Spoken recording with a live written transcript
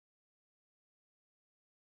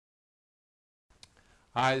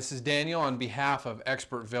Hi, this is Daniel on behalf of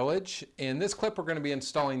Expert Village. In this clip we're going to be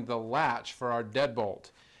installing the latch for our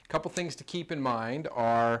deadbolt. A couple things to keep in mind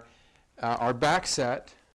are our back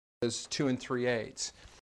set is 2 3/8.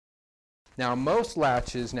 Now most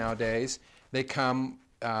latches nowadays, they come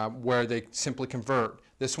where they simply convert.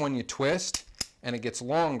 This one you twist and it gets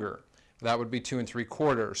longer. That would be 2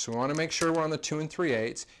 3/4. So we want to make sure we're on the 2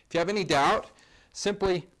 3/8. If you have any doubt,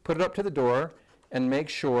 simply put it up to the door and make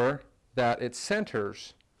sure that it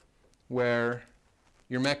centers where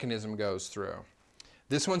your mechanism goes through.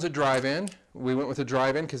 This one's a drive-in. We went with a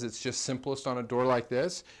drive-in because it's just simplest on a door like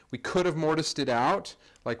this. We could have mortised it out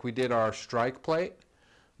like we did our strike plate,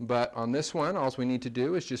 but on this one all we need to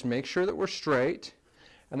do is just make sure that we're straight,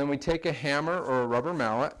 and then we take a hammer or a rubber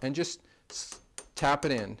mallet and just tap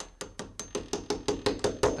it in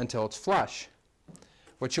until it's flush.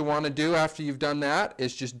 What you want to do after you've done that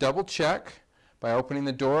is just double check by opening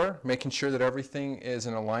the door, making sure that everything is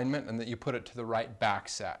in alignment and that you put it to the right back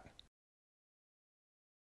set.